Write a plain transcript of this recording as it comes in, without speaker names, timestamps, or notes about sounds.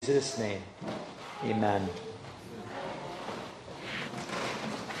Jesus' name, amen.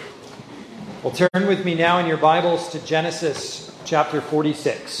 Well, turn with me now in your Bibles to Genesis chapter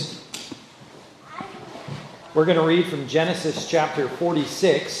 46. We're going to read from Genesis chapter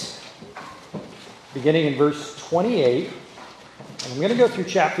 46, beginning in verse 28. And I'm going to go through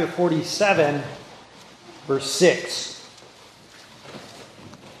chapter 47, verse 6.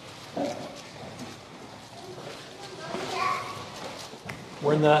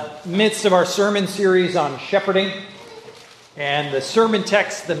 We're in the midst of our sermon series on shepherding, and the sermon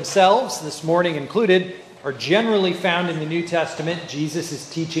texts themselves, this morning included, are generally found in the New Testament. Jesus is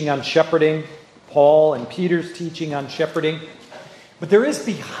teaching on shepherding, Paul and Peter's teaching on shepherding. But there is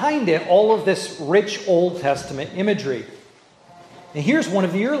behind it all of this rich Old Testament imagery. And here's one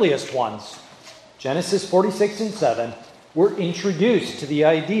of the earliest ones. Genesis 46 and 7, we're introduced to the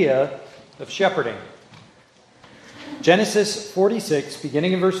idea of shepherding. Genesis 46,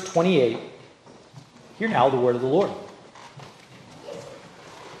 beginning in verse 28. Hear now the word of the Lord.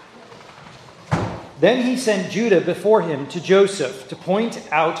 Then he sent Judah before him to Joseph to point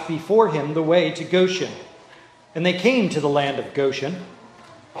out before him the way to Goshen. And they came to the land of Goshen.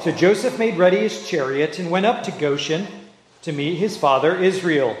 So Joseph made ready his chariot and went up to Goshen to meet his father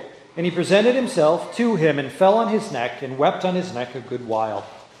Israel. And he presented himself to him and fell on his neck and wept on his neck a good while.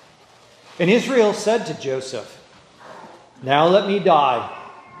 And Israel said to Joseph, "Now let me die,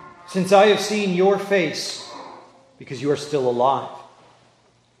 since I have seen your face, because you are still alive."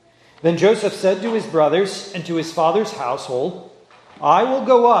 Then Joseph said to his brothers and to his father's household, "I will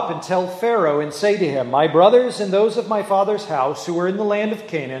go up and tell Pharaoh and say to him, 'My brothers and those of my father's house who are in the land of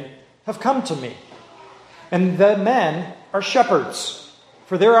Canaan have come to me. And the men are shepherds,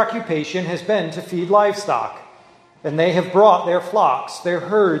 for their occupation has been to feed livestock. And they have brought their flocks, their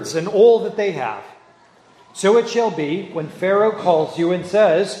herds, and all that they have. So it shall be, when Pharaoh calls you and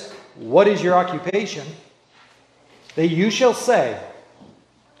says, "What is your occupation?" that you shall say,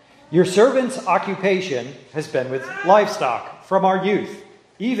 "Your servant's occupation has been with livestock from our youth,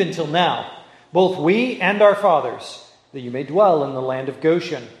 even till now, both we and our fathers, that you may dwell in the land of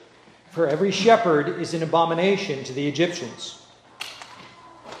Goshen. For every shepherd is an abomination to the Egyptians."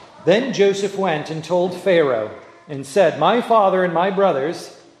 Then Joseph went and told Pharaoh and said, "My father and my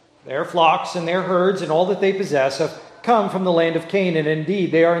brothers, their flocks and their herds and all that they possess have come from the land of Canaan.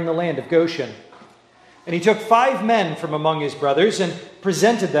 Indeed, they are in the land of Goshen." And he took 5 men from among his brothers and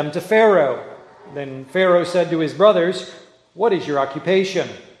presented them to Pharaoh. Then Pharaoh said to his brothers, "What is your occupation?"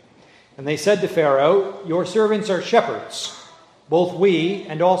 And they said to Pharaoh, "Your servants are shepherds, both we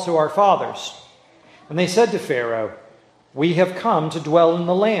and also our fathers." And they said to Pharaoh, "We have come to dwell in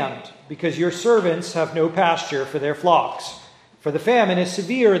the land, because your servants have no pasture for their flocks. For the famine is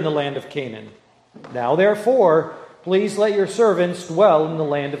severe in the land of Canaan. Now, therefore, please let your servants dwell in the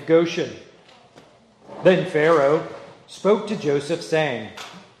land of Goshen." Then Pharaoh spoke to Joseph, saying,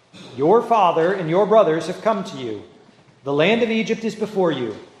 "Your father and your brothers have come to you. The land of Egypt is before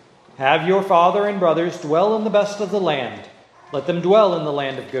you. Have your father and brothers dwell in the best of the land. Let them dwell in the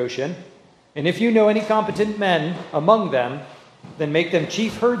land of Goshen. And if you know any competent men among them, then make them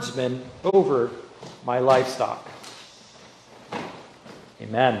chief herdsmen over my livestock."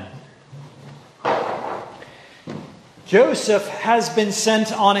 Amen. Joseph has been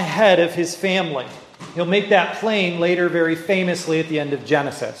sent on ahead of his family. He'll make that plain later very famously at the end of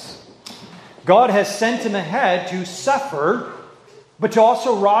Genesis. God has sent him ahead to suffer, but to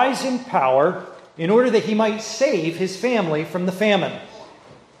also rise in power in order that he might save his family from the famine.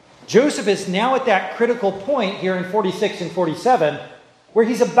 Joseph is now at that critical point here in 46 and 47 where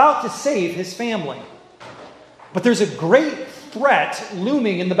he's about to save his family. But there's a great threat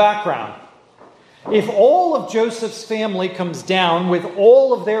looming in the background. If all of Joseph's family comes down with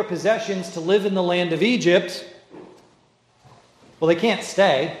all of their possessions to live in the land of Egypt, well, they can't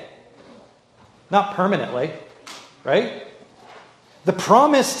stay. Not permanently, right? The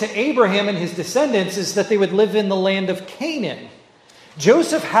promise to Abraham and his descendants is that they would live in the land of Canaan.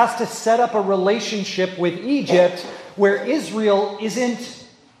 Joseph has to set up a relationship with Egypt where Israel isn't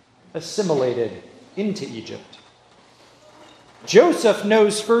assimilated into Egypt. Joseph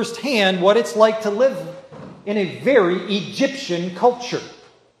knows firsthand what it's like to live in a very Egyptian culture.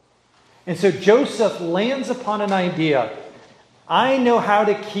 And so Joseph lands upon an idea. I know how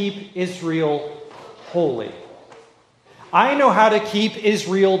to keep Israel holy. I know how to keep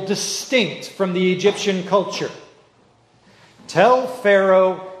Israel distinct from the Egyptian culture. Tell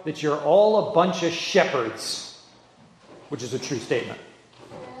Pharaoh that you're all a bunch of shepherds, which is a true statement.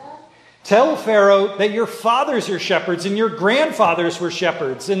 Tell Pharaoh that your fathers are shepherds and your grandfathers were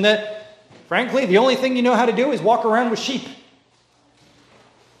shepherds, and that, frankly, the only thing you know how to do is walk around with sheep.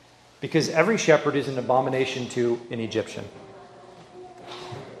 because every shepherd is an abomination to an Egyptian.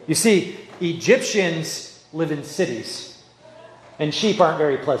 You see, Egyptians live in cities, and sheep aren't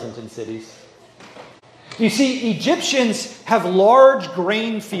very pleasant in cities. You see, Egyptians have large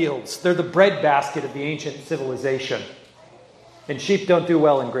grain fields. They're the breadbasket of the ancient civilization. And sheep don't do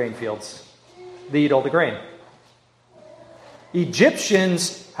well in grain fields. They eat all the grain.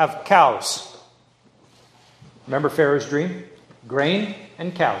 Egyptians have cows. Remember Pharaoh's dream? Grain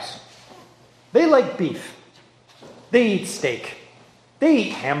and cows. They like beef. They eat steak. They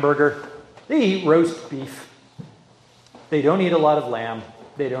eat hamburger. They eat roast beef. They don't eat a lot of lamb.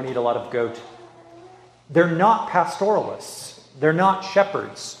 They don't eat a lot of goat. They're not pastoralists. They're not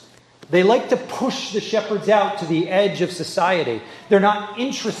shepherds. They like to push the shepherds out to the edge of society. They're not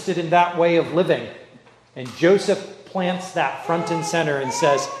interested in that way of living. And Joseph plants that front and center and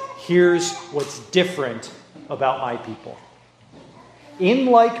says, here's what's different about my people. In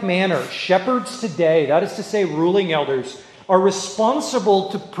like manner, shepherds today, that is to say ruling elders, are responsible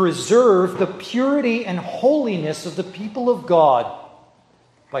to preserve the purity and holiness of the people of God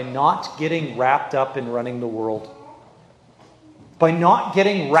by not getting wrapped up in running the world. By not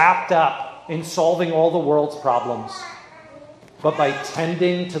getting wrapped up in solving all the world's problems, but by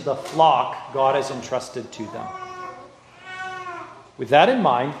tending to the flock God has entrusted to them. With that in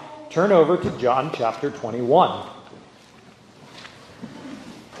mind, turn over to John chapter 21.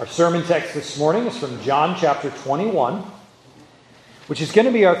 Our sermon text this morning is from John chapter 21, which is going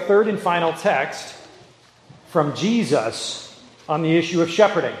to be our third and final text from Jesus on the issue of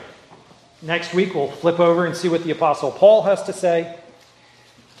shepherding. Next week we'll flip over and see what the Apostle Paul has to say.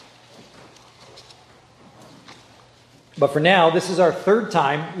 But for now, this is our third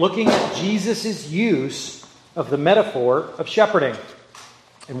time looking at Jesus' use of the metaphor of shepherding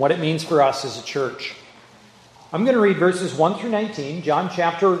and what it means for us as a church. I'm going to read verses 1 through 19, John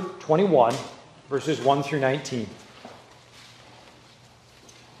chapter 21, verses 1 through 19.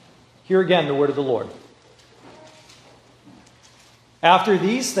 Hear again the word of the Lord. After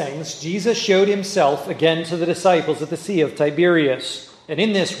these things, Jesus showed himself again to the disciples at the Sea of Tiberias. And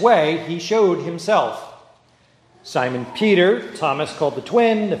in this way, he showed himself. Simon Peter, Thomas called the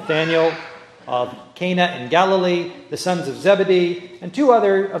twin, Nathanael of Cana in Galilee, the sons of Zebedee, and two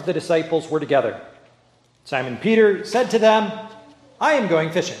other of the disciples were together. Simon Peter said to them, I am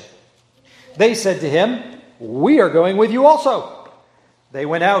going fishing. They said to him, we are going with you also. They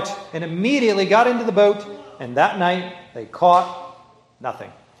went out and immediately got into the boat, and that night they caught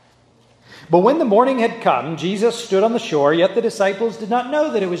nothing. But when the morning had come, Jesus stood on the shore, yet the disciples did not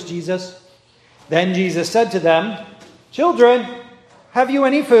know that it was Jesus. Then Jesus said to them, children, have you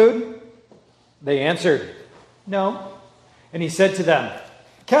any food? They answered, no. And he said to them,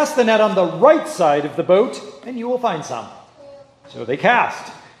 cast the net on the right side of the boat, and you will find some. So they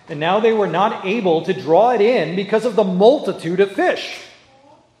cast, and now they were not able to draw it in because of the multitude of fish.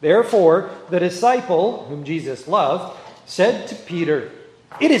 Therefore, the disciple, whom Jesus loved, said to Peter,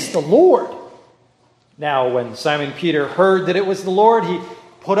 it is the Lord. Now, when Simon Peter heard that it was the Lord, he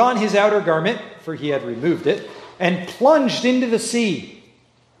put on his outer garment, for he had removed it, and plunged into the sea.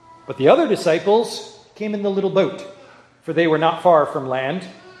 But the other disciples came in the little boat, for they were not far from land,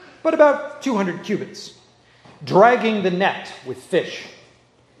 but about 200 cubits, dragging the net with fish.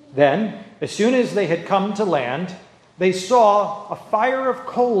 Then, as soon as they had come to land, they saw a fire of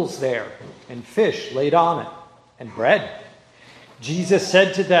coals there, and fish laid on it, and bread. Jesus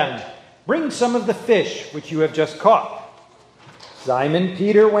said to them, bring some of the fish which you have just caught. Simon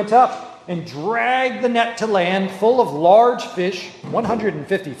Peter went up and dragged the net to land full of large fish,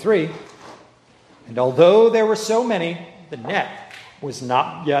 153. And although there were so many, the net was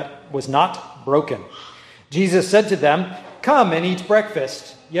not broken. Jesus said to them, come and eat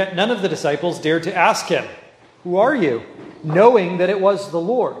breakfast. Yet none of the disciples dared to ask him, who are you? Knowing that it was the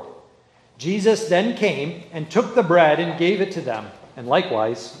Lord. Jesus then came and took the bread and gave it to them, and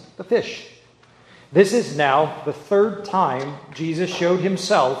likewise the fish. This is now the third time Jesus showed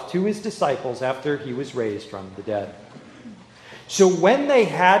himself to his disciples after he was raised from the dead. So when they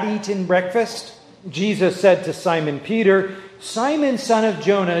had eaten breakfast, Jesus said to Simon Peter, Simon, son of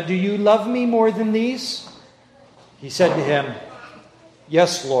Jonah, do you love me more than these? He said to him,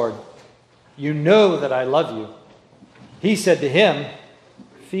 yes, Lord, you know that I love you. He said to him,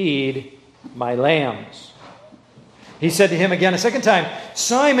 feed my lambs. He said to him again a second time,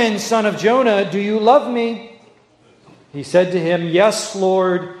 Simon, son of Jonah, do you love me? He said to him, yes,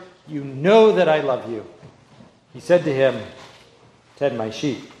 Lord, you know that I love you. He said to him, tend my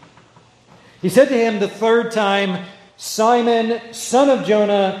sheep. He said to him the third time, Simon, son of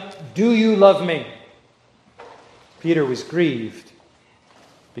Jonah, do you love me? Peter was grieved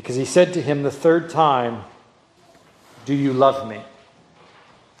because he said to him the third time, "Do you love me?"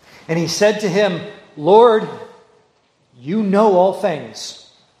 And he said to him, "Lord, you know all things.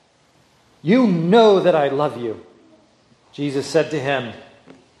 You know that I love you." Jesus said to him,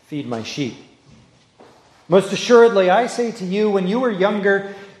 "Feed my sheep. Most assuredly, I say to you, when you were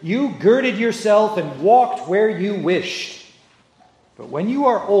younger, you girded yourself and walked where you wished. But when you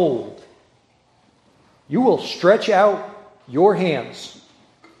are old, you will stretch out your hands,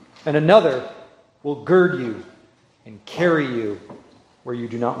 and another will gird you and carry you where you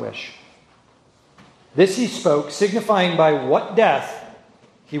do not wish." This he spoke, signifying by what death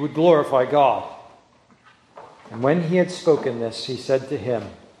he would glorify God. And when he had spoken this, he said to him,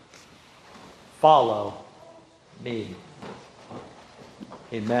 "Follow me."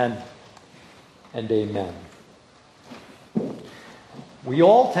 Amen and amen. We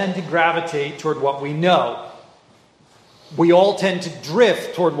all tend to gravitate toward what we know. We all tend to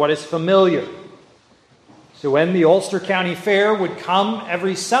drift toward what is familiar. So when the Ulster County Fair would come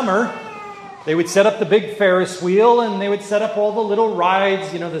every summer, they would set up the big Ferris wheel and they would set up all the little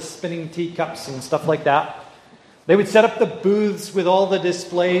rides, the spinning teacups and stuff like that. They would set up the booths with all the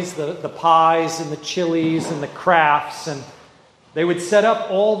displays, the pies and the chilies and the crafts, and they would set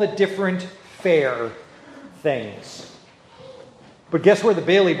up all the different fair things. But guess where the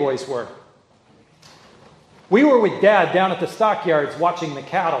Bailey boys were? We were with Dad down at the stockyards watching the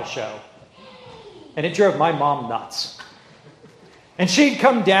cattle show. And it drove my mom nuts. And she'd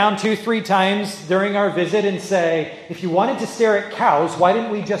come down 2-3 times during our visit and say, "If you wanted to stare at cows, why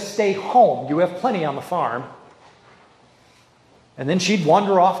didn't we just stay home? You have plenty on the farm." And then she'd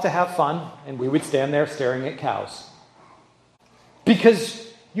wander off to have fun, and we would stand there staring at cows. Because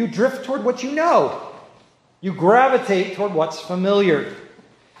you drift toward what you know. You gravitate toward what's familiar.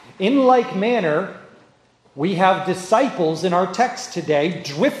 In like manner, we have disciples in our text today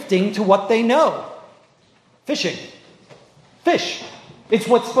drifting to what they know. Fishing. Fish. It's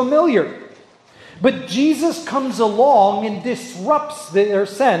what's familiar. But Jesus comes along and disrupts their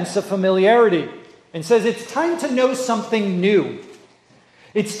sense of familiarity and says it's time to know something new.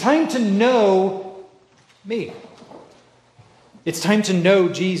 It's time to know me. It's time to know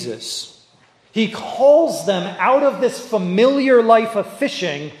Jesus. He calls them out of this familiar life of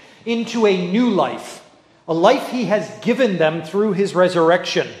fishing into a new life. A life he has given them through his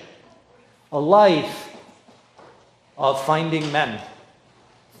resurrection. A life of finding men.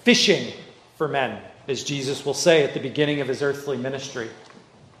 Fishing for men, as Jesus will say at the beginning of his earthly ministry.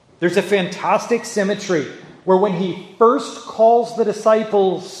 There's a fantastic symmetry where when he first calls the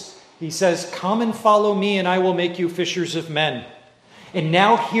disciples, he says, "Come and follow me and I will make you fishers of men." And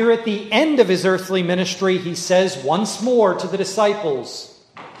now here at the end of his earthly ministry, he says once more to the disciples,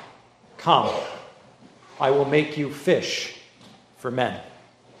 "Come, I will make you fish for men."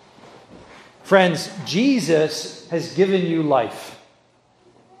 Friends, Jesus has given you life.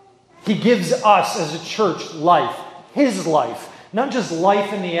 He gives us as a church life, his life, not just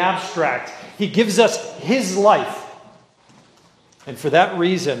life in the abstract. He gives us his life. And for that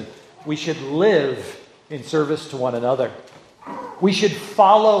reason, we should live in service to one another. We should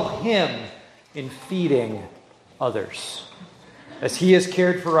follow him in feeding others. As he has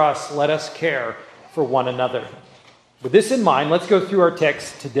cared for us, let us care for one another. With this in mind, let's go through our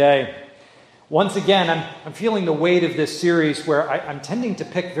text today. Once again, I'm feeling the weight of this series where I'm tending to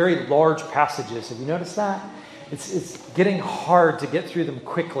pick very large passages. Have you noticed that? It's getting hard to get through them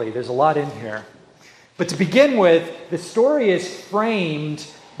quickly. There's a lot in here. But to begin with, the story is framed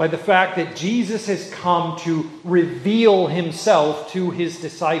by the fact that Jesus has come to reveal himself to his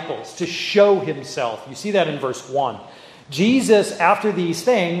disciples, to show himself. You see that in verse 1. Jesus, after these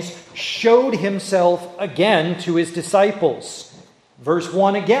things, showed himself again to his disciples. Verse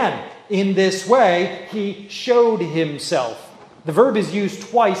 1 again. In this way, he showed himself. The verb is used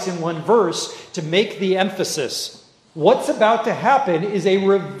twice in one verse to make the emphasis. What's about to happen is a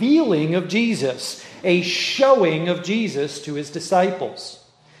revealing of Jesus, a showing of Jesus to his disciples.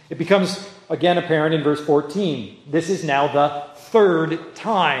 It becomes again apparent in verse 14. This is now the third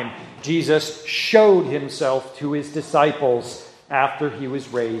time Jesus showed himself to his disciples after he was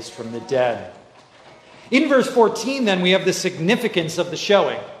raised from the dead. In verse 14, then, we have the significance of the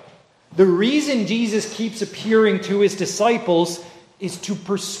showing. The reason Jesus keeps appearing to his disciples is to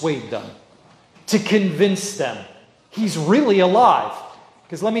persuade them, to convince them he's really alive.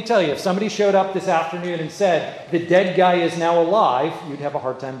 Because let me tell you, if somebody showed up this afternoon and said, the dead guy is now alive, you'd have a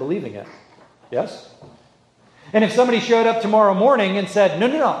hard time believing it. Yes? And if somebody showed up tomorrow morning and said,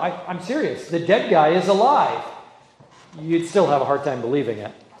 no, I'm serious, the dead guy is alive, you'd still have a hard time believing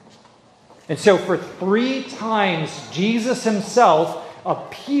it. And so for 3 times, Jesus himself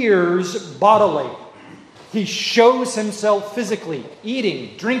appears bodily. He shows himself physically,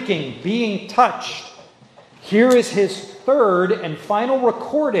 eating, drinking, being touched. Here is his third and final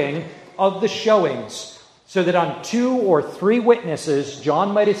recording of the showings, so that on 2 or 3 witnesses,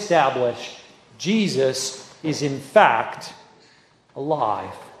 John might establish Jesus is in fact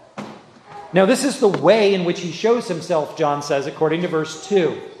alive. Now, this is the way in which he shows himself, John says, according to verse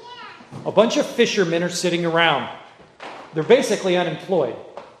 2. A bunch of fishermen are sitting around. They're basically unemployed.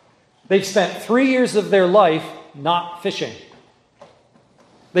 They've spent 3 years of their life not fishing.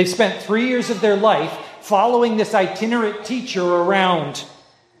 They've spent 3 years of their life following this itinerant teacher around,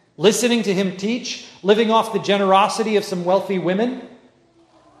 listening to him teach, living off the generosity of some wealthy women.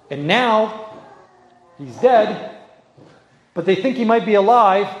 And now, he's dead, but they think he might be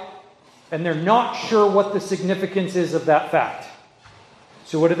alive, and they're not sure what the significance is of that fact.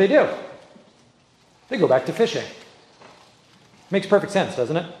 So what do? They go back to fishing. Makes perfect sense,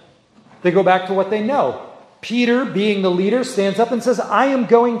 doesn't it? They go back to what they know. Peter, being the leader, stands up and says, I am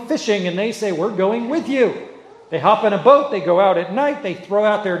going fishing. And they say, we're going with you. They hop in a boat, they go out at night, they throw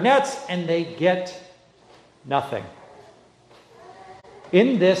out their nets, and they get nothing.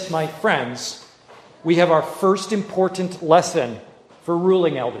 In this, my friends, we have our first important lesson for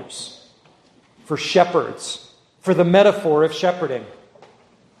ruling elders, for shepherds, for the metaphor of shepherding.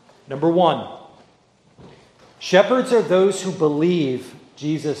 Number 1, shepherds are those who believe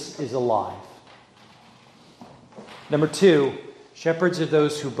Jesus is alive. Number 2, shepherds are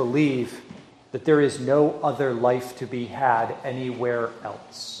those who believe that there is no other life to be had anywhere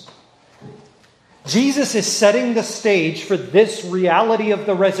else. Jesus is setting the stage for this reality of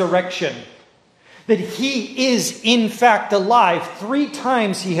the resurrection, that he is in fact alive. 3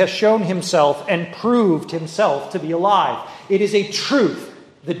 times he has shown himself and proved himself to be alive. It is a truth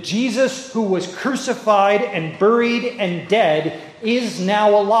that Jesus, who was crucified and buried and dead, is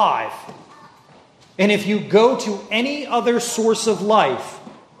now alive. And if you go to any other source of life,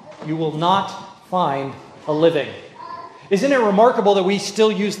 you will not find a living. Isn't it remarkable that we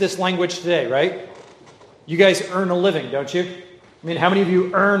still use this language today, right? You guys earn a living, don't you? I mean, how many of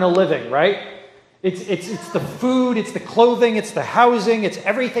you earn a living, right? It's the food, it's the clothing, it's the housing, it's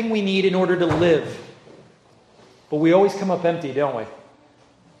everything we need in order to live. But we always come up empty, don't we?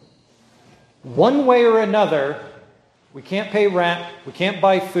 One way or another, we can't pay rent, we can't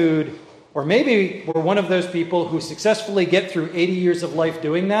buy food, or maybe we're one of those people who successfully get through 80 years of life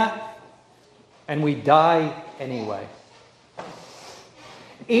doing that, and we die anyway.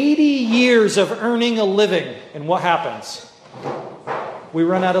 80 years of earning a living, and what happens? We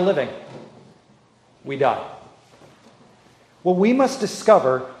run out of living. We die. Well, we must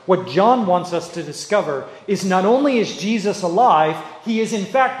discover, what John wants us to discover, is not only is Jesus alive, he is in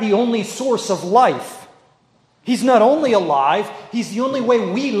fact the only source of life. He's not only alive, he's the only way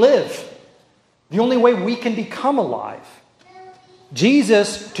we live. The only way we can become alive.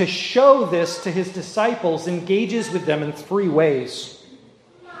 Jesus, to show this to his disciples, engages with them in 3 ways.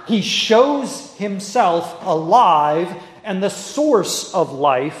 He shows himself alive and the source of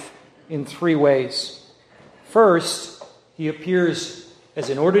life in 3 ways. First, he appears as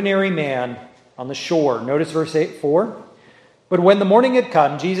an ordinary man on the shore. Notice verse 4. But when the morning had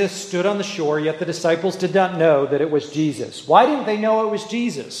come, Jesus stood on the shore, yet the disciples did not know that it was Jesus. Why didn't they know it was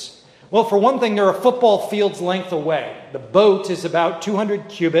Jesus? Well, for one thing, they're a football field's length away. The boat is about 200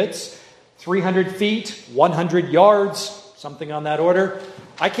 cubits, 300 feet, 100 yards, something on that order.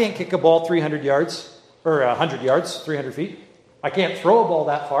 I can't kick a ball 300 yards, or 100 yards, 300 feet. I can't throw a ball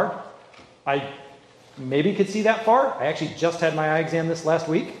that far. I maybe could see that far. I actually just had my eye exam this last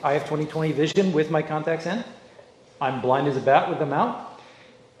week. I have 20/20 vision with my contacts in. I'm blind as a bat with them out.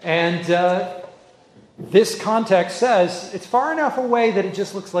 And this context says it's far enough away that it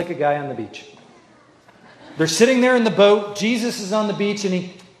just looks like a guy on the beach. They're sitting there in the boat. Jesus is on the beach, and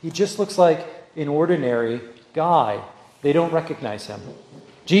he just looks like an ordinary guy. They don't recognize him.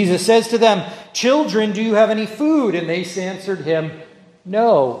 Jesus says to them, "Children, do you have any food?" And they answered him,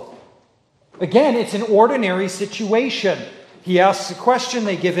 "No." Again, it's an ordinary situation. He asks a question,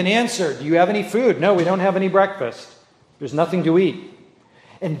 they give an answer. Do you have any food? No, we don't have any breakfast. There's nothing to eat.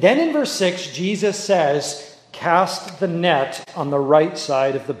 And then in verse 6, Jesus says, "Cast the net on the right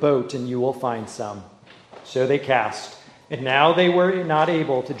side of the boat and you will find some." So they cast. And now they were not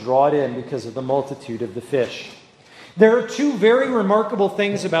able to draw it in because of the multitude of the fish. There are 2 very remarkable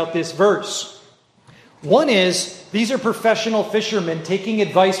things about this verse. One is, these are professional fishermen taking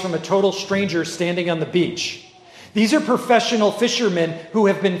advice from a total stranger standing on the beach. These are professional fishermen who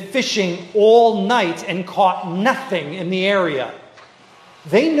have been fishing all night and caught nothing in the area.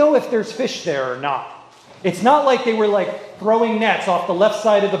 They know if there's fish there or not. It's not like they were throwing nets off the left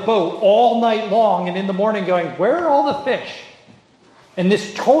side of the boat all night long, and in the morning going, where are all the fish? And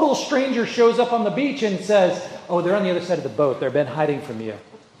this total stranger shows up on the beach and says, oh, they're on the other side of the boat. They've been hiding from you.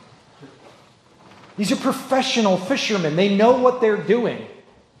 These are professional fishermen. They know what they're doing.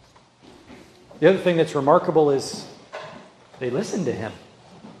 The other thing that's remarkable is they listen to him.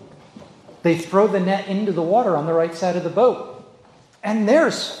 They throw the net into the water on the right side of the boat. And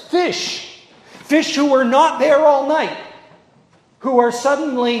there's fish. Fish who were not there all night. Who are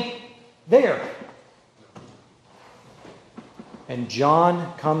suddenly there. And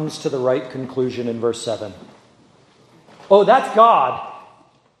John comes to the right conclusion in verse 7. Oh, that's God.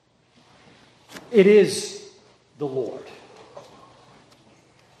 It is the Lord.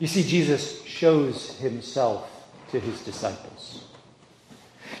 You see, Jesus shows himself to his disciples.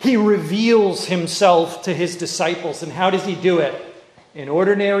 He reveals himself to his disciples. And how does he do it? An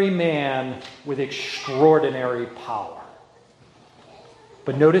ordinary man with extraordinary power.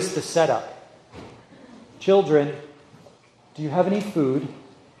 But notice the setup. Children, do you have any food?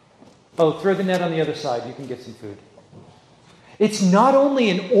 Oh, throw the net on the other side. You can get some food. It's not only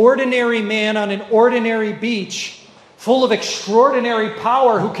an ordinary man on an ordinary beach full of extraordinary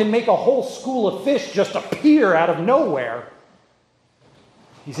power who can make a whole school of fish just appear out of nowhere.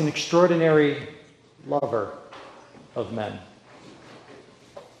 He's an extraordinary lover of men.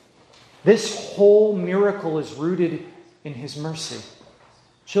 This whole miracle is rooted in his mercy.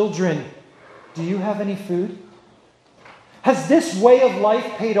 Children, do you have any food? Has this way of life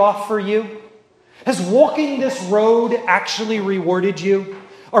paid off for you? Has walking this road actually rewarded you?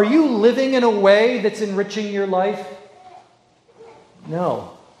 Are you living in a way that's enriching your life?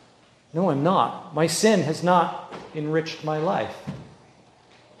 No. No, I'm not. My sin has not enriched my life.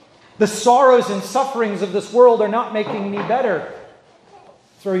 The sorrows and sufferings of this world are not making me better.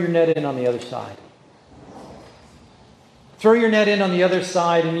 Throw your net in on the other side. Throw your net in on the other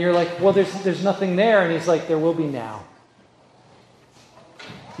side, and you're like, well, there's nothing there. And he's like, there will be now.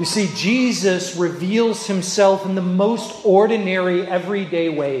 You see, Jesus reveals himself in the most ordinary, everyday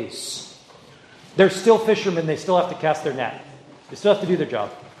ways. They're still fishermen. They still have to cast their net. They still have to do their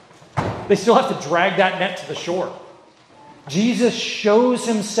job. They still have to drag that net to the shore. Jesus shows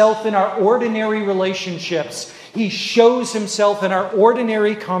himself in our ordinary relationships. He shows himself in our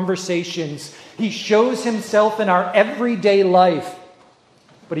ordinary conversations. He shows himself in our everyday life.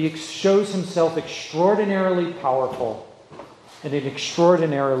 But he shows himself extraordinarily powerful and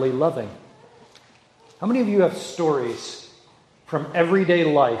extraordinarily loving. How many of you have stories from everyday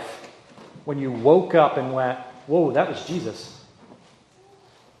life when you woke up and went, whoa, that was Jesus?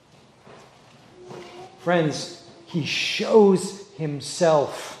 Friends, he shows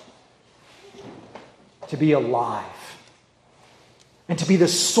himself to be alive and to be the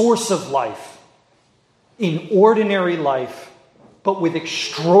source of life in ordinary life, but with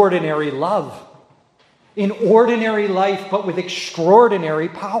extraordinary love. In ordinary life, but with extraordinary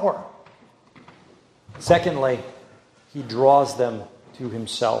power. Secondly, he draws them to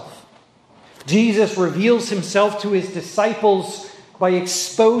himself. Jesus reveals himself to his disciples by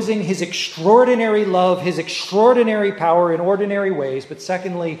exposing his extraordinary love, his extraordinary power in ordinary ways. But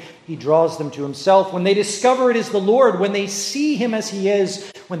secondly, he draws them to himself. When they discover it is the Lord, when they see him as he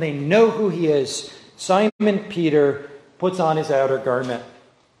is, when they know who he is, Simon Peter puts on his outer garment.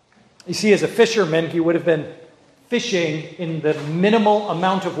 You see, as a fisherman, he would have been fishing in the minimal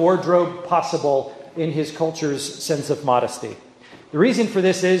amount of wardrobe possible in his culture's sense of modesty. The reason for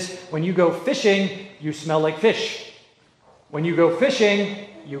this is when you go fishing, you smell like fish. When you go fishing,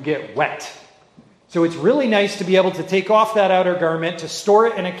 you get wet. So it's really nice to be able to take off that outer garment, to store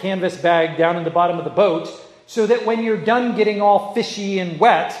it in a canvas bag down in the bottom of the boat, so that when you're done getting all fishy and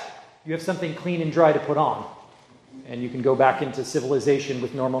wet, you have something clean and dry to put on. And you can go back into civilization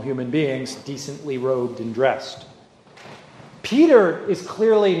with normal human beings, decently robed and dressed. Peter is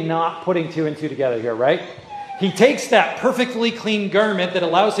clearly not putting two and two together here, right? He takes that perfectly clean garment that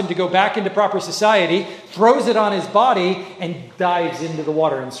allows him to go back into proper society, throws it on his body, and dives into the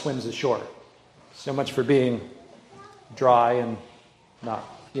water and swims ashore. So much for being dry and not,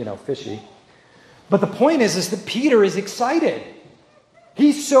 fishy. But the point is that Peter is excited.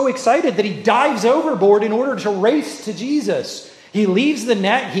 He's so excited that he dives overboard in order to race to Jesus. He leaves the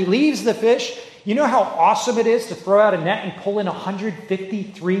net. He leaves the fish. You know how awesome it is to throw out a net and pull in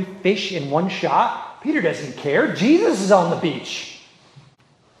 153 fish in one shot? Peter doesn't care. Jesus is on the beach.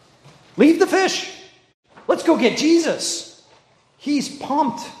 Leave the fish. Let's go get Jesus. He's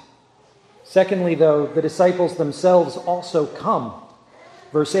pumped. Secondly, though, the disciples themselves also come.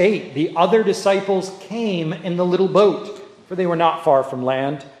 Verse 8, the other disciples came in the little boat, for they were not far from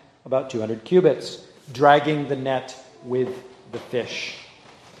land, about 200 cubits, dragging the net with the fish.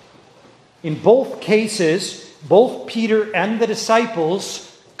 In both cases, both Peter and the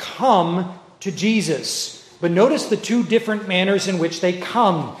disciples come to Jesus. But notice the two different manners in which they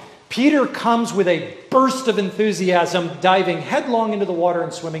come. Peter comes with a burst of enthusiasm, diving headlong into the water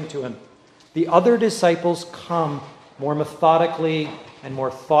and swimming to him. The other disciples come more methodically and more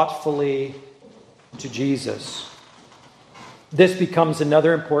thoughtfully to Jesus. This becomes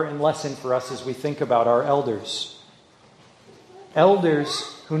another important lesson for us as we think about our elders.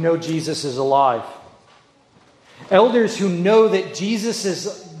 Elders who know Jesus is alive. Elders who know that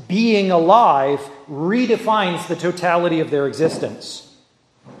Jesus' being alive redefines the totality of their existence.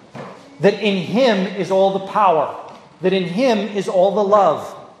 That in Him is all the power. That in Him is all the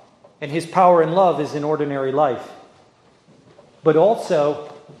love. And His power and love is in ordinary life. But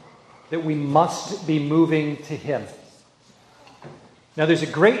also that we must be moving to Him. Now, there's a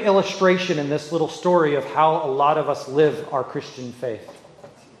great illustration in this little story of how a lot of us live our Christian faith.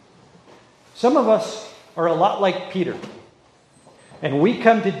 Some of us are a lot like Peter. And we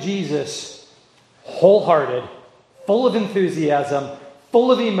come to Jesus wholehearted, full of enthusiasm, full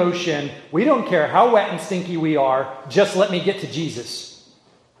of emotion. We don't care how wet and stinky we are. Just let me get to Jesus.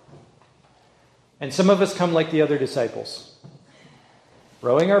 And some of us come like the other disciples.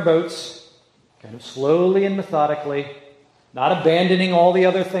 Rowing our boats, kind of slowly and methodically, not abandoning all the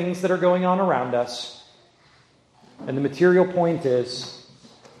other things that are going on around us. And the material point is,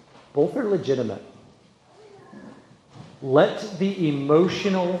 both are legitimate. Let the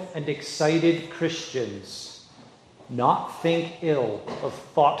emotional and excited Christians not think ill of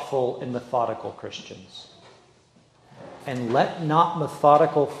thoughtful and methodical Christians. And let not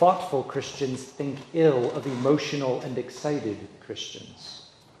methodical, thoughtful Christians think ill of emotional and excited Christians.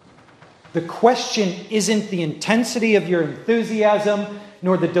 The question isn't the intensity of your enthusiasm,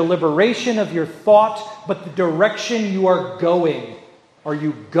 nor the deliberation of your thought, but the direction you are going. Are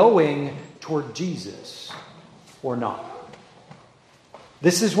you going toward Jesus or not?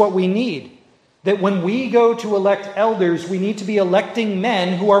 This is what we need. That when we go to elect elders, we need to be electing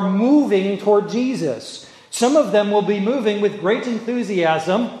men who are moving toward Jesus. Some of them will be moving with great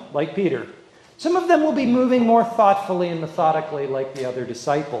enthusiasm, like Peter. Some of them will be moving more thoughtfully and methodically, like the other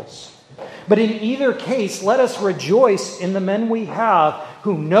disciples. But in either case, let us rejoice in the men we have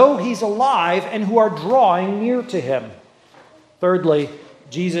who know He's alive and who are drawing near to Him. Thirdly,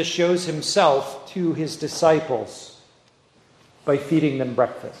 Jesus shows Himself to His disciples by feeding them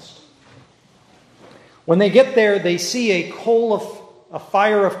breakfast. When they get there, they see a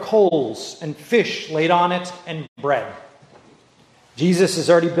fire of coals and fish laid on it and bread. Jesus has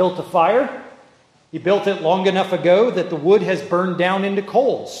already built a fire. He built it long enough ago that the wood has burned down into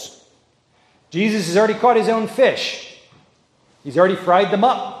coals. Jesus has already caught His own fish. He's already fried them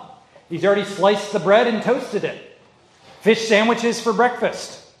up. He's already sliced the bread and toasted it. Fish sandwiches for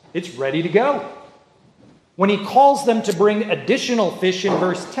breakfast. It's ready to go. When He calls them to bring additional fish in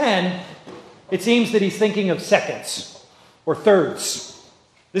verse 10, it seems that He's thinking of seconds or thirds.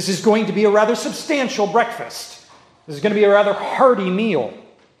 This is going to be a rather substantial breakfast. This is going to be a rather hearty meal.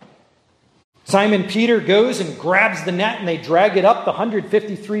 Simon Peter goes and grabs the net and they drag it up, the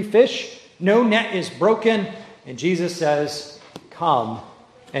 153 fish. No net is broken. And Jesus says, "Come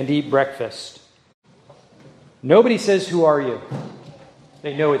and eat breakfast." Nobody says, "Who are you?"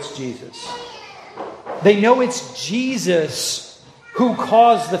 They know it's Jesus. They know it's Jesus who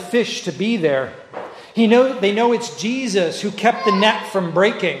caused the fish to be there. They know it's Jesus who kept the net from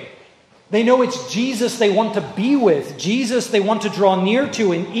breaking. They know it's Jesus they want to be with, Jesus they want to draw near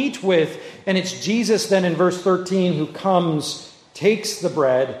to and eat with. And it's Jesus then in verse 13 who comes, takes the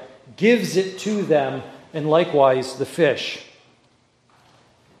bread, gives it to them, and likewise the fish.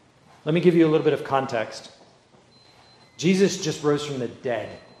 Let me give you a little bit of context. Jesus just rose from the dead.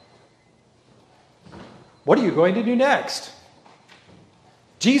 What are you going to do next?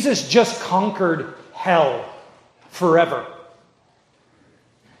 Jesus just conquered hell forever.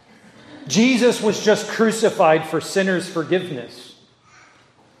 Jesus was just crucified for sinners' forgiveness.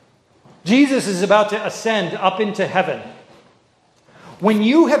 Jesus is about to ascend up into heaven. When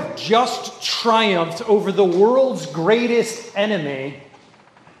you have just triumphed over the world's greatest enemy,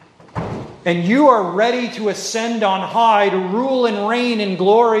 and you are ready to ascend on high to rule and reign in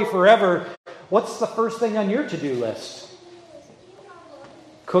glory forever, what's the first thing on your to-do list?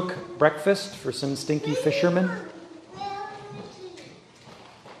 Cook breakfast for some stinky fishermen?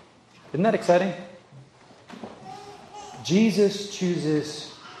 Isn't that exciting? Jesus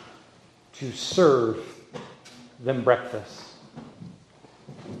chooses to serve them breakfast.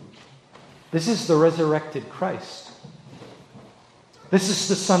 This is the resurrected Christ. This is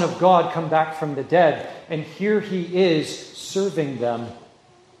the Son of God come back from the dead. And here he is serving them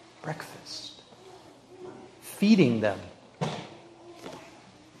breakfast, feeding them.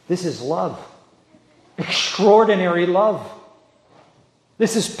 This is love. Extraordinary love.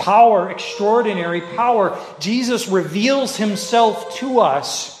 This is power, extraordinary power. Jesus reveals himself to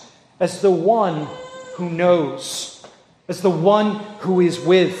us as the one who knows, as the one who is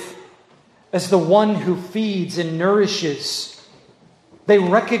with, as the one who feeds and nourishes. They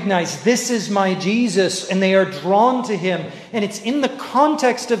recognize this is my Jesus, and they are drawn to him. And it's in the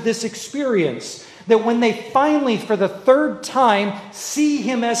context of this experience that when they finally, for the third time, see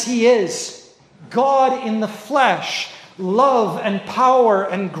him as he is, God in the flesh, love and power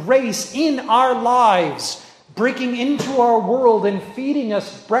and grace in our lives, breaking into our world and feeding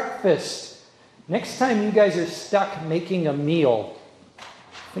us breakfast. Next time you guys are stuck making a meal,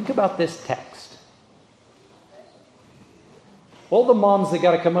 think about this text. All the moms that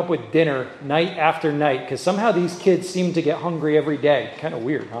got to come up with dinner night after night, because somehow these kids seem to get hungry every day. Kind of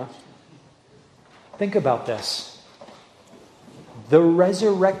weird, huh? Think about this. The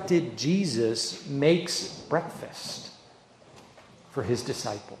resurrected Jesus makes breakfast for his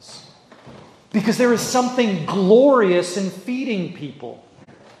disciples. Because there is something glorious in feeding people.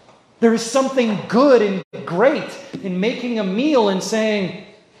 There is something good and great in making a meal and saying,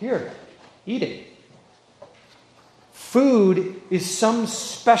 here, eat it. Food is some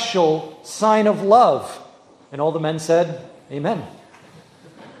special sign of love. And all the men said, amen.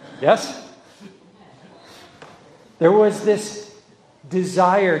 Yes? There was this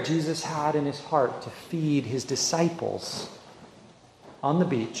desire Jesus had in his heart to feed his disciples on the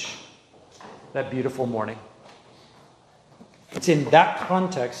beach that beautiful morning. It's in that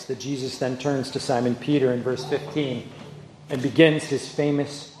context that Jesus then turns to Simon Peter in verse 15 and begins his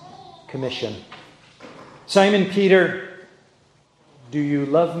famous commission. Simon Peter, do you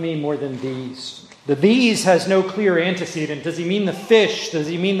love me more than these? The these has no clear antecedent. Does he mean the fish? Does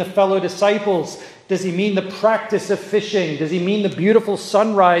he mean the fellow disciples? Does he mean the practice of fishing? Does he mean the beautiful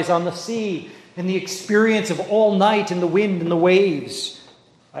sunrise on the sea and the experience of all night in the wind and the waves?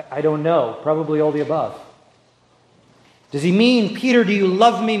 I don't know. Probably all the above. Does he mean, Peter, do you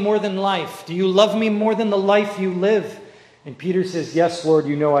love me more than life? Do you love me more than the life you live? And Peter says, yes, Lord,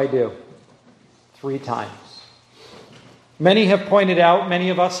 you know I do. 3 times. Many have pointed out, many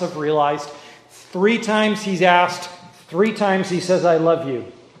of us have realized, 3 times he's asked, 3 times he says, I love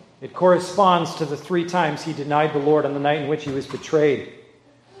you. It corresponds to the 3 times he denied the Lord on the night in which he was betrayed.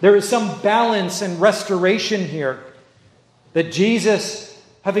 There is some balance and restoration here that Jesus,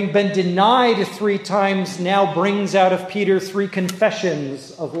 having been denied 3 times, now brings out of Peter 3 confessions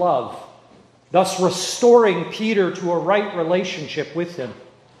of love, thus restoring Peter to a right relationship with him.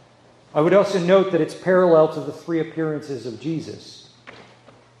 I would also note that it's parallel to the 3 appearances of Jesus.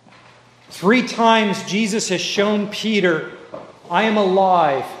 3 times Jesus has shown Peter, I am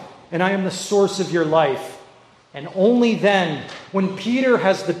alive and I am the source of your life. And only then, when Peter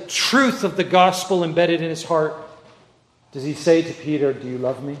has the truth of the gospel embedded in his heart, does he say to Peter, do you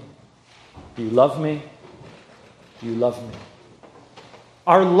love me? Do you love me? Do you love me?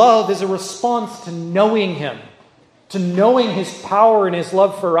 Our love is a response to knowing him, to knowing his power and his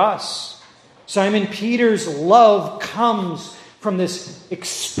love for us. Simon Peter's love comes from this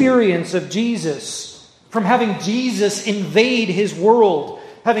experience of Jesus, from having Jesus invade his world,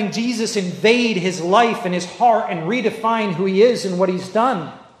 having Jesus invade his life and his heart and redefine who he is and what he's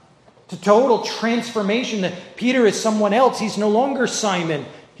done. To total transformation that Peter is someone else. He's no longer Simon.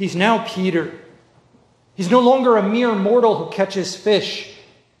 He's now Peter. He's no longer a mere mortal who catches fish.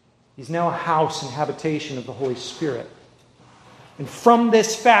 He's now a house and habitation of the Holy Spirit. And from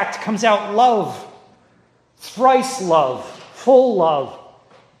this fact comes out love. Thrice love. Full love.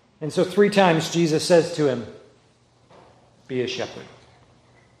 And so 3 times Jesus says to him, be a shepherd.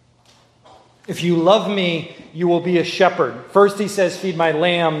 If you love me, you will be a shepherd. First he says, feed my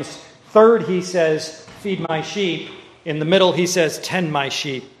lambs. Third, he says, feed my sheep. In the middle, he says, tend my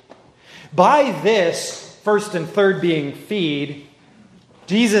sheep. By this, first and third being feed,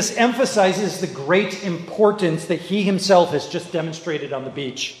 Jesus emphasizes the great importance that he himself has just demonstrated on the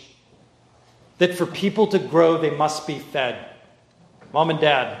beach. That for people to grow, they must be fed. Mom and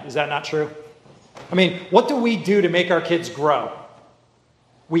Dad, is that not true? I mean, what do we do to make our kids grow?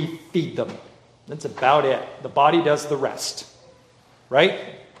 We feed them. That's about it. The body does the rest. Right?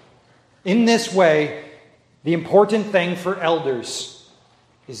 In this way, the important thing for elders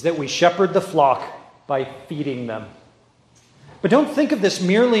is that we shepherd the flock by feeding them. But don't think of this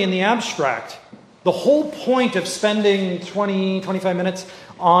merely in the abstract. The whole point of spending 20, 25 minutes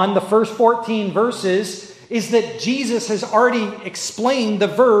on the first 14 verses is that Jesus has already explained the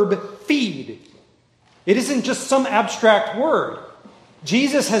verb feed. It isn't just some abstract word.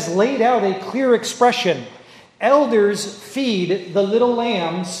 Jesus has laid out a clear expression. Elders feed the little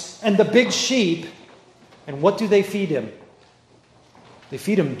lambs and the big sheep. And what do they feed him? They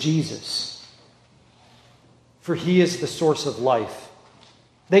feed him Jesus. For he is the source of life.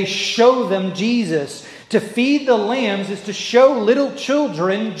 They show them Jesus. To feed the lambs is to show little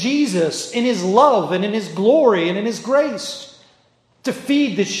children Jesus in his love and in his glory and in his grace. To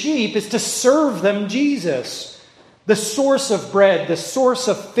feed the sheep is to serve them Jesus, the source of bread, the source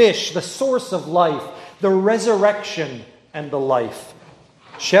of fish, the source of life, the resurrection and the life.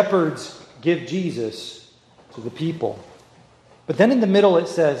 Shepherds give Jesus to the people. But then in the middle it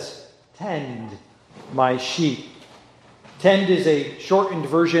says, tend my sheep. Tend is a shortened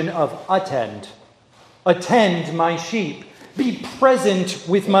version of attend. Attend my sheep. Be present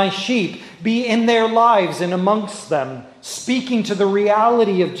with my sheep. Be in their lives and amongst them, speaking to the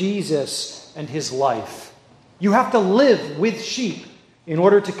reality of Jesus and his life. You have to live with sheep in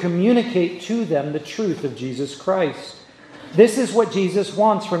order to communicate to them the truth of Jesus Christ. This is what Jesus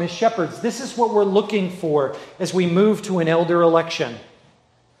wants from his shepherds. This is what we're looking for as we move to an elder election.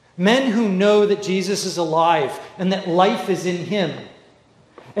 Men who know that Jesus is alive and that life is in him.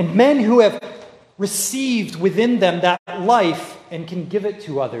 And men who have received within them that life and can give it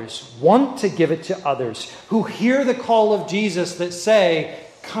to others, want to give it to others, who hear the call of Jesus that say,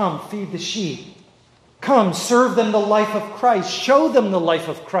 come, feed the sheep. Come, serve them the life of Christ. Show them the life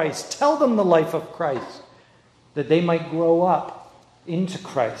of Christ. Tell them the life of Christ, that they might grow up into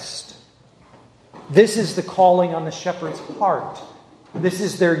Christ. This is the calling on the shepherd's heart. This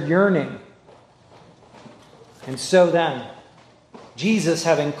is their yearning. And so then, Jesus,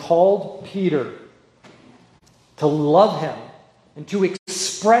 having called Peter to love him and to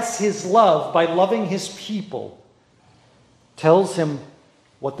express his love by loving his people, tells him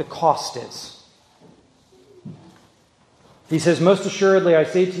what the cost is. He says, most assuredly, I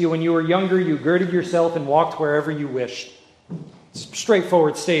say to you, when you were younger, you girded yourself and walked wherever you wished. It's a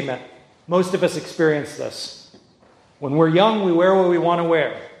straightforward statement. Most of us experience this. When we're young, we wear what we want to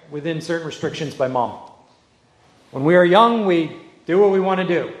wear, within certain restrictions by mom. When we are young, we do what we want to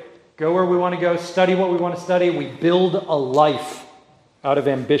do. Go where we want to go, study what we want to study. We build a life out of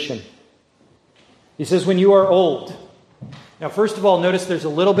ambition. He says, when you are old. Now, first of all, notice there's a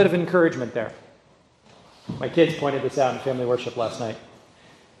little bit of encouragement there. My kids pointed this out in family worship last night.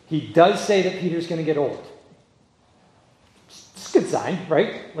 He does say that Peter's going to get old. It's a good sign,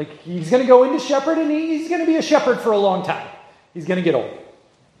 right? Like, he's going to go into shepherd, and he's going to be a shepherd for a long time. He's going to get old.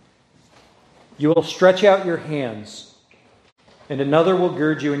 You will stretch out your hands, and another will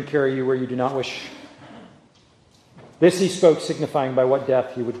gird you and carry you where you do not wish. This he spoke, signifying by what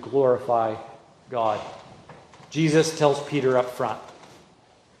death he would glorify God. Jesus tells Peter up front,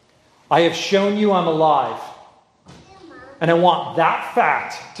 I have shown you I'm alive. And I want that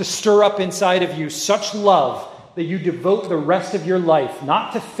fact to stir up inside of you such love that you devote the rest of your life,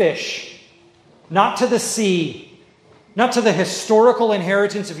 not to fish, not to the sea, not to the historical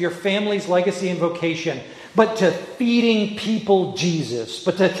inheritance of your family's legacy and vocation, but to feeding people Jesus,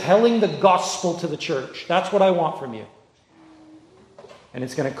 but to telling the gospel to the church. That's what I want from you. And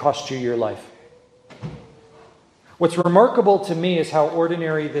it's going to cost you your life. What's remarkable to me is how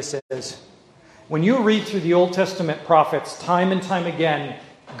ordinary this is. When you read through the Old Testament prophets, time and time again,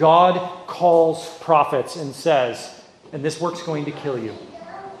 God calls prophets and says, and this work's going to kill you.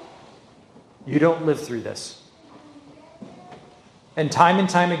 You don't live through this. And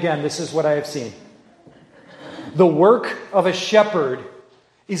time again, this is what I have seen. The work of a shepherd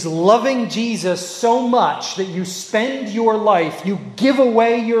is loving Jesus so much that you spend your life, you give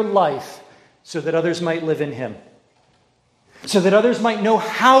away your life so that others might live in him. So that others might know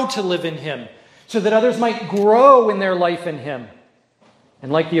how to live in him. So that others might grow in their life in him.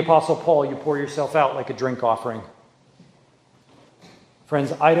 And like the Apostle Paul, you pour yourself out like a drink offering.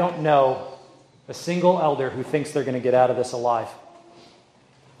 Friends, I don't know a single elder who thinks they're going to get out of this alive.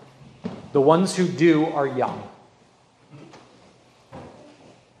 The ones who do are young.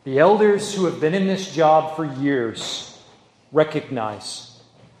 The elders who have been in this job for years recognize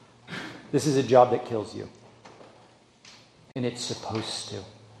this is a job that kills you. And it's supposed to.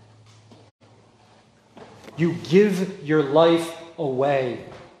 You give your life away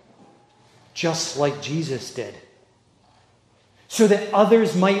just like Jesus did, so that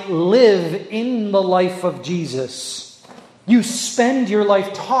others might live in the life of Jesus. You spend your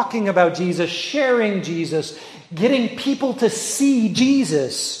life talking about Jesus, sharing Jesus, getting people to see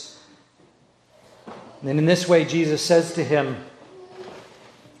Jesus. And in this way, Jesus says to him,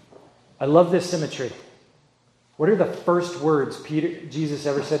 I love this symmetry. What are the first words Jesus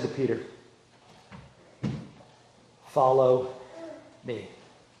ever said to Peter? Follow me.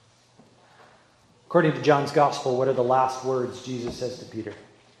 According to John's Gospel, what are the last words Jesus says to Peter?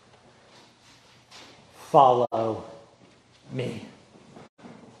 Follow me.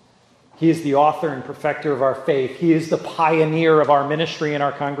 He is the author and perfecter of our faith. He is the pioneer of our ministry and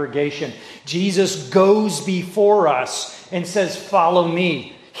our congregation. Jesus goes before us and says, follow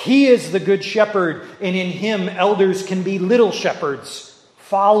me. He is the good shepherd, and in him elders can be little shepherds,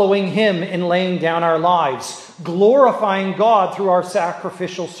 following him and laying down our lives, glorifying God through our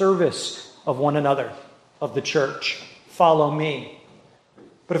sacrificial service of one another, of the church. Follow me.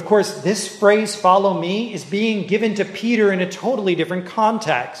 But of course, this phrase, follow me, is being given to Peter in a totally different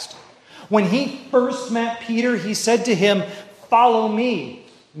context. When he first met Peter, he said to him, follow me,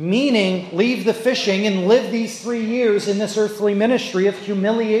 meaning leave the fishing and live these 3 years in this earthly ministry of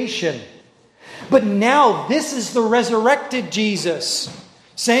humiliation. But now this is the resurrected Jesus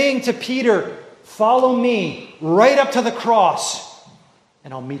saying to Peter, follow me right up to the cross,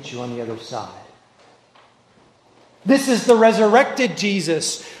 and I'll meet you on the other side. This is the resurrected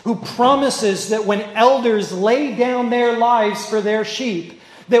Jesus who promises that when elders lay down their lives for their sheep,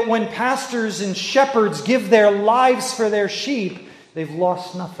 that when pastors and shepherds give their lives for their sheep, they've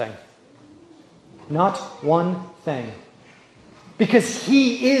lost nothing. Not one thing. Because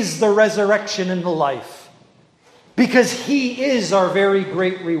he is the resurrection and the life. Because he is our very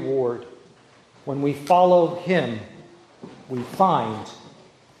great reward. When we follow him, we find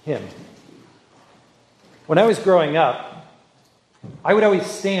him. When I was growing up, I would always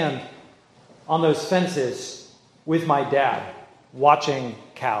stand on those fences with my dad, watching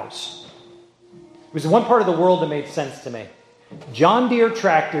cows. It was the one part of the world that made sense to me. John Deere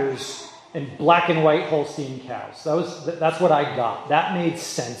tractors and black and white Holstein cows. That's what I got. That made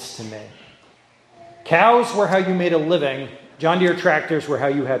sense to me. Cows were how you made a living. John Deere tractors were how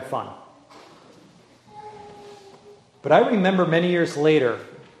you had fun. But I remember many years later,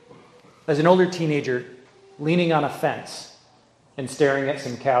 as an older teenager, leaning on a fence and staring at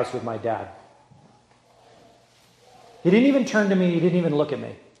some cows with my dad. He didn't even turn to me. He didn't even look at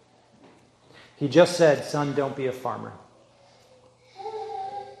me. He just said, son, don't be a farmer.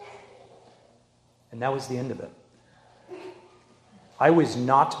 And that was the end of it. I was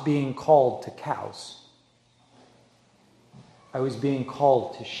not being called to cows. I was being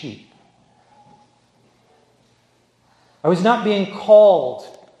called to sheep. I was not being called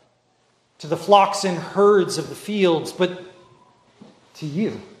to the flocks and herds of the fields, but to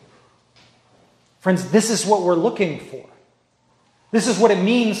you. Friends, this is what we're looking for. This is what it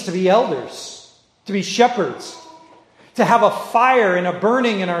means to be elders, to be shepherds, to have a fire and a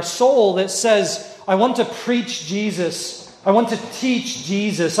burning in our soul that says, I want to preach Jesus. I want to teach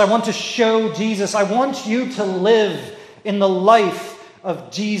Jesus. I want to show Jesus. I want you to live in the life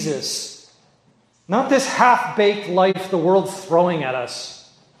of Jesus. Not this half-baked life the world's throwing at us.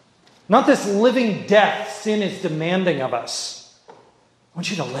 Not this living death sin is demanding of us. I want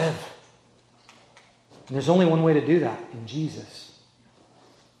you to live. And there's only one way to do that, in Jesus.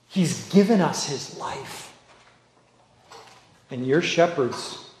 He's given us his life. And your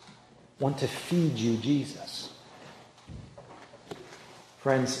shepherds want to feed you Jesus.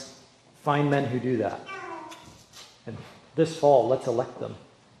 Friends, find men who do that. And this fall, let's elect them.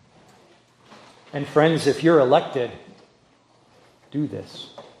 And friends, if you're elected, do this.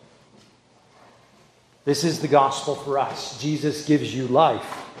 This is the gospel for us. Jesus gives you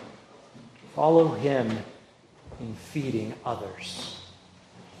life. Follow him in feeding others.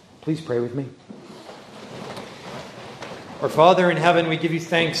 Please pray with me. Our Father in heaven, we give you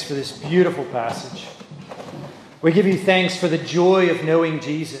thanks for this beautiful passage. We give you thanks for the joy of knowing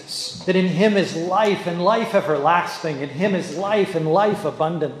Jesus, that in him is life and life everlasting. In him is life and life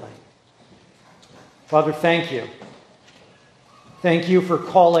abundantly. Father, thank you. Thank you for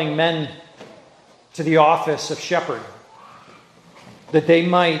calling men to the office of shepherd, that they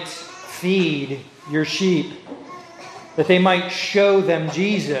might feed your sheep, that they might show them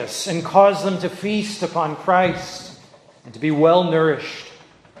Jesus and cause them to feast upon Christ and to be well nourished.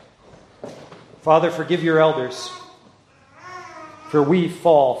 Father, forgive your elders, for we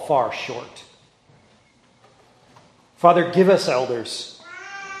fall far short. Father, give us elders,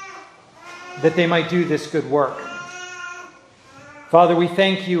 that they might do this good work. Father, we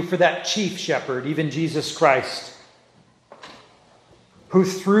thank you for that chief shepherd, even Jesus Christ, who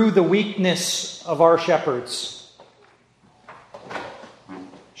through the weakness of our shepherds,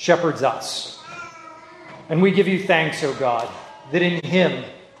 shepherds us. And we give you thanks, O God, that in him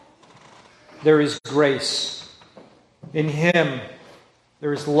there is grace. In him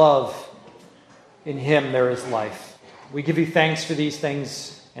there is love. In him there is life. We give you thanks for these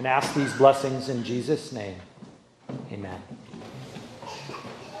things and ask these blessings in Jesus' name. Amen.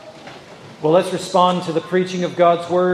 Well, let's respond to the preaching of God's word.